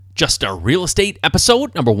Just Start Real Estate,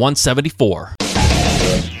 episode number 174.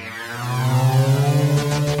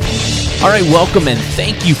 All right, welcome and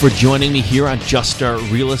thank you for joining me here on Just Start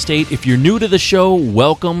Real Estate. If you're new to the show,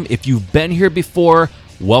 welcome. If you've been here before,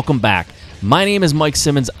 welcome back. My name is Mike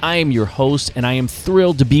Simmons. I am your host, and I am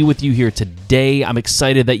thrilled to be with you here today. I'm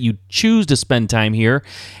excited that you choose to spend time here,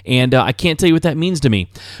 and I can't tell you what that means to me.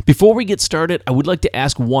 Before we get started, I would like to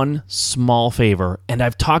ask one small favor, and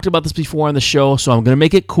I've talked about this before on the show, so I'm going to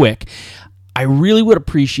make it quick. I really would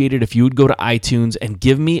appreciate it if you would go to iTunes and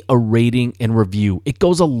give me a rating and review. It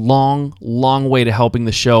goes a long, long way to helping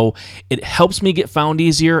the show. It helps me get found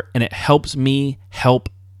easier, and it helps me help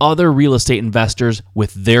other real estate investors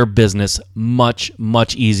with their business much,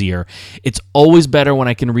 much easier. It's always better when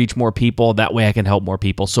I can reach more people. That way I can help more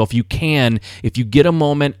people. So if you get a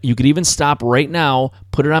moment, you could even stop right now,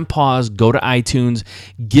 put it on pause, go to iTunes,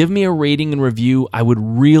 give me a rating and review. I would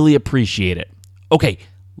really appreciate it. Okay,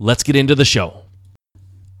 let's get into the show.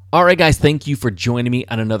 All right, guys, thank you for joining me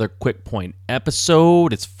on another Quick Point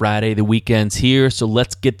episode. It's Friday, the weekend's here, so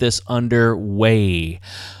let's get this underway.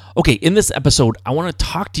 Okay, in this episode, I want to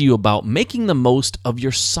talk to you about making the most of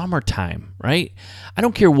your summertime, right? I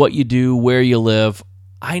don't care what you do, where you live.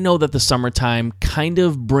 I know that the summertime kind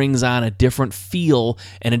of brings on a different feel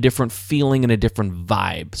and a different feeling and a different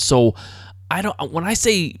vibe. So when I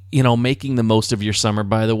say, making the most of your summer,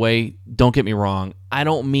 by the way, don't get me wrong. I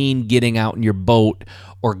don't mean getting out in your boat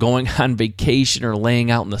or going on vacation or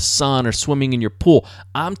laying out in the sun or swimming in your pool.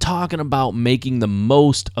 I'm talking about making the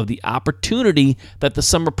most of the opportunity that the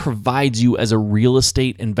summer provides you as a real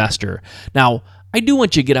estate investor. Now, I do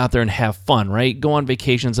want you to get out there and have fun, right? Go on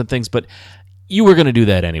vacations and things, but you were going to do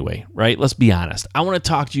that anyway, right? Let's be honest. I want to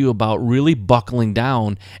talk to you about really buckling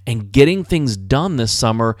down and getting things done this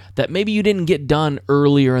summer that maybe you didn't get done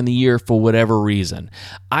earlier in the year for whatever reason.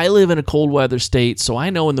 I live in a cold weather state, so I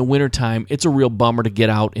know in the wintertime it's a real bummer to get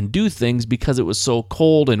out and do things because it was so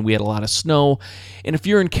cold and we had a lot of snow. And if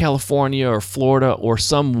you're in California or Florida or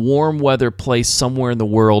some warm weather place somewhere in the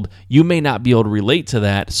world, you may not be able to relate to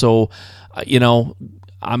that. So,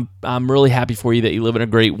 I'm really happy for you that you live in a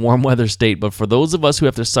great warm weather state, but for those of us who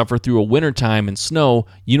have to suffer through a wintertime and snow,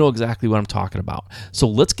 you know exactly what I'm talking about. So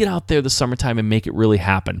let's get out there the summertime and make it really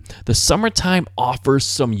happen. The summertime offers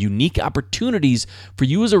some unique opportunities for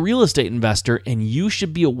you as a real estate investor, and you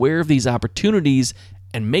should be aware of these opportunities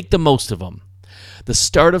and make the most of them. The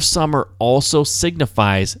start of summer also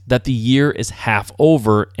signifies that the year is half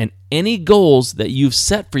over, and any goals that you've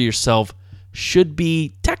set for yourself should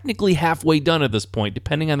be technically halfway done at this point,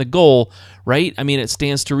 depending on the goal, right? I mean, it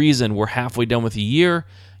stands to reason we're halfway done with a year.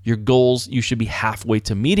 Your goals, you should be halfway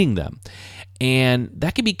to meeting them. And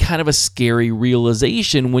that can be kind of a scary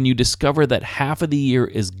realization when you discover that half of the year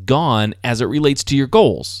is gone as it relates to your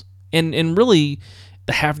goals. And really,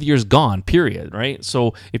 the half of the year is gone, period, right?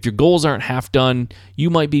 So if your goals aren't half done, you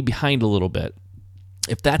might be behind a little bit.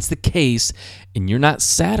 If that's the case and you're not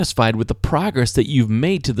satisfied with the progress that you've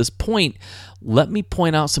made to this point, let me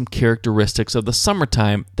point out some characteristics of the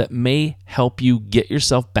summertime that may help you get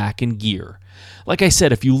yourself back in gear. Like I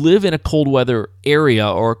said, if you live in a cold weather area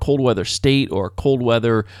or a cold weather state or a cold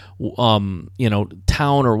weather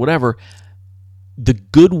town or whatever, the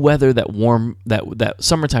good weather that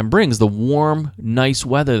summertime brings, the warm, nice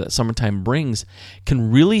weather that summertime brings,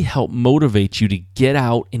 can really help motivate you to get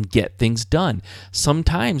out and get things done.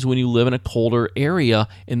 Sometimes when you live in a colder area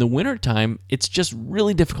in the wintertime, it's just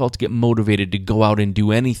really difficult to get motivated to go out and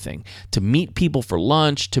do anything, to meet people for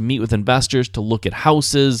lunch, to meet with investors, to look at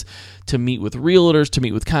houses, to meet with realtors, to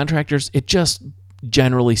meet with contractors. It just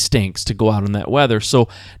generally stinks to go out in that weather. So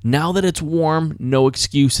now that it's warm, no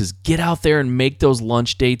excuses. Get out there and make those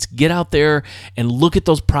lunch dates. Get out there and look at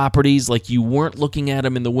those properties like you weren't looking at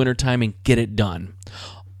them in the wintertime and get it done.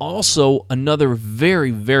 Also, another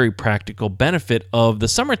very, very practical benefit of the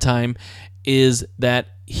summertime is that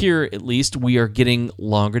here, at least, we are getting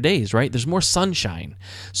longer days, right? There's more sunshine.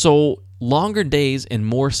 So longer days and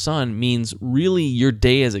more sun means really your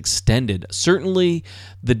day is extended. Certainly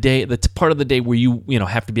the part of the day where you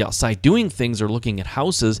have to be outside doing things or looking at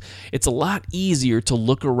houses, it's a lot easier to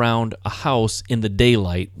look around a house in the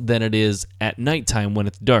daylight than it is at nighttime when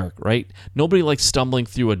it's dark, right? Nobody likes stumbling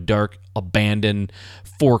through a dark, abandoned,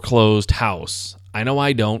 foreclosed house. I know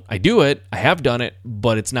I don't. I do it. I have done it,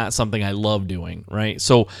 but it's not something I love doing, right?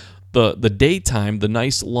 So the daytime, the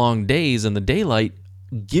nice long days and the daylight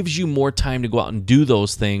gives you more time to go out and do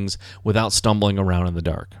those things without stumbling around in the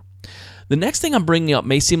dark. The next thing I'm bringing up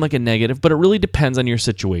may seem like a negative, but it really depends on your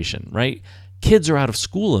situation, right? Kids are out of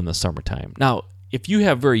school in the summertime. Now, if you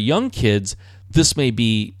have very young kids, this may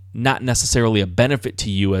be not necessarily a benefit to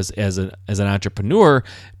you as an entrepreneur,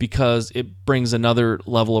 because it brings another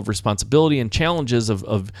level of responsibility and challenges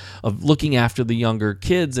of looking after the younger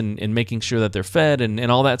kids and making sure that they're fed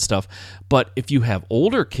and all that stuff. But if you have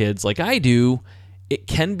older kids like I do, it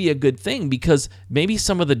can be a good thing, because maybe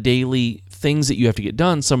some of the daily things that you have to get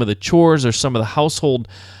done, some of the chores or some of the household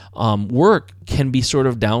work can be sort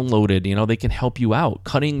of downloaded. They can help you out,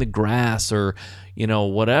 cutting the grass or,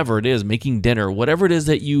 whatever it is, making dinner, whatever it is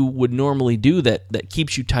that you would normally do that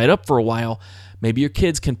keeps you tied up for a while. Maybe your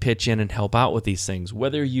kids can pitch in and help out with these things,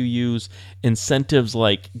 whether you use incentives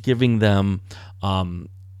like giving them,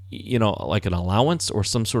 like an allowance or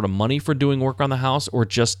some sort of money for doing work on the house, or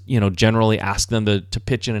just, generally ask them to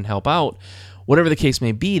pitch in and help out. Whatever the case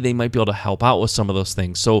may be, they might be able to help out with some of those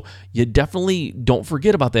things. So you definitely don't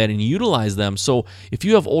forget about that and utilize them. So if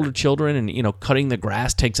you have older children and, cutting the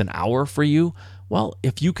grass takes an hour for you, well,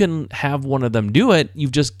 if you can have one of them do it,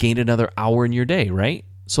 you've just gained another hour in your day, right?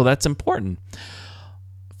 So that's important.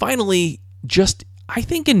 Finally, I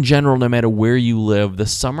think in general, no matter where you live, the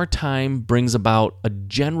summertime brings about a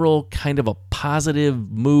general kind of a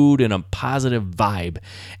positive mood and a positive vibe.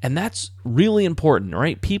 And that's really important,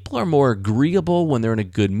 right? People are more agreeable when they're in a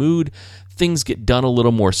good mood. Things get done a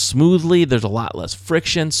little more smoothly. There's a lot less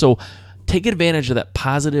friction. So take advantage of that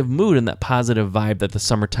positive mood and that positive vibe that the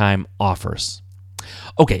summertime offers.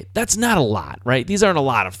 Okay, that's not a lot, right? These aren't a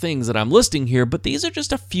lot of things that I'm listing here, but these are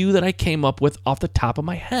just a few that I came up with off the top of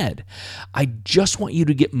my head. I just want you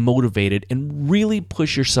to get motivated and really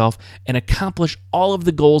push yourself and accomplish all of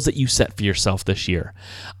the goals that you set for yourself this year.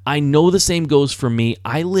 I know the same goes for me.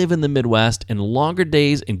 I live in the Midwest, and longer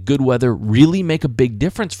days and good weather really make a big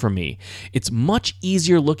difference for me. It's much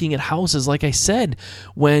easier looking at houses, like I said,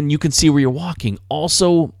 when you can see where you're walking.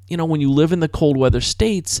 Also, when you live in the cold weather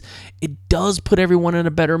states, it does put everyone in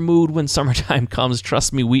a better mood when summertime comes.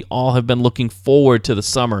 Trust me, we all have been looking forward to the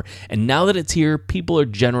summer. And now that it's here, people are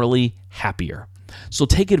generally happier. So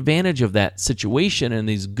take advantage of that situation and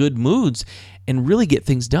these good moods and really get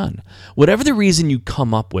things done. Whatever the reason you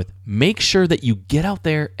come up with, make sure that you get out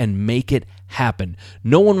there and make it happen.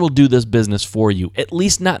 No one will do this business for you, at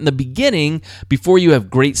least not in the beginning, before you have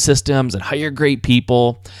great systems and hire great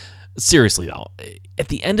people. Seriously though, at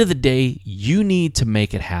the end of the day, you need to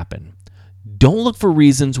make it happen. Don't look for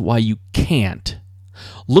reasons why you can't.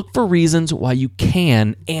 Look for reasons why you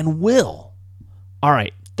can and will. All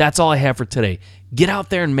right, that's all I have for today. Get out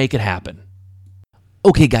there and make it happen.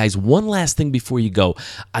 Okay, guys, one last thing before you go.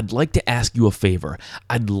 I'd like to ask you a favor.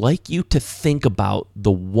 I'd like you to think about the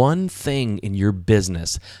one thing in your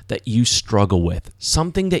business that you struggle with,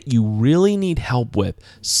 something that you really need help with,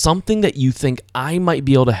 something that you think I might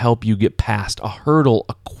be able to help you get past, a hurdle,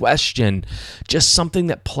 a question, just something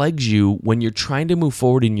that plagues you when you're trying to move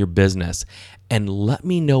forward in your business. And let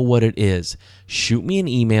me know what it is. Shoot me an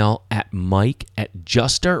email at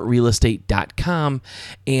mike@juststartrealestate.com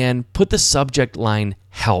and put the subject line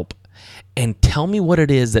help. And tell me what it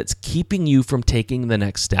is that's keeping you from taking the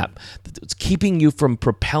next step, that's keeping you from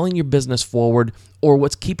propelling your business forward, or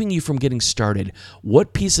what's keeping you from getting started.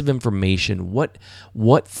 What piece of information, what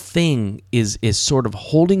thing is sort of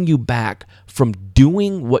holding you back from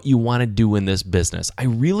doing what you want to do in this business? I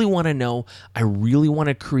really want to know. I really want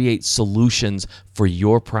to create solutions for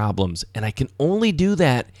your problems. And I can only do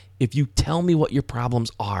that if you tell me what your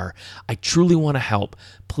problems are. I truly want to help.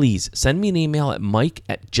 Please send me an email at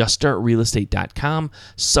mike@juststartrealestate.com,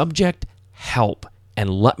 subject help,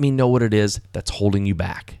 and let me know what it is that's holding you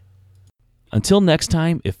back. Until next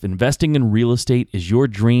time, if investing in real estate is your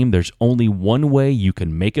dream, there's only one way you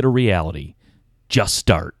can make it a reality. Just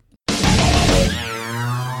start.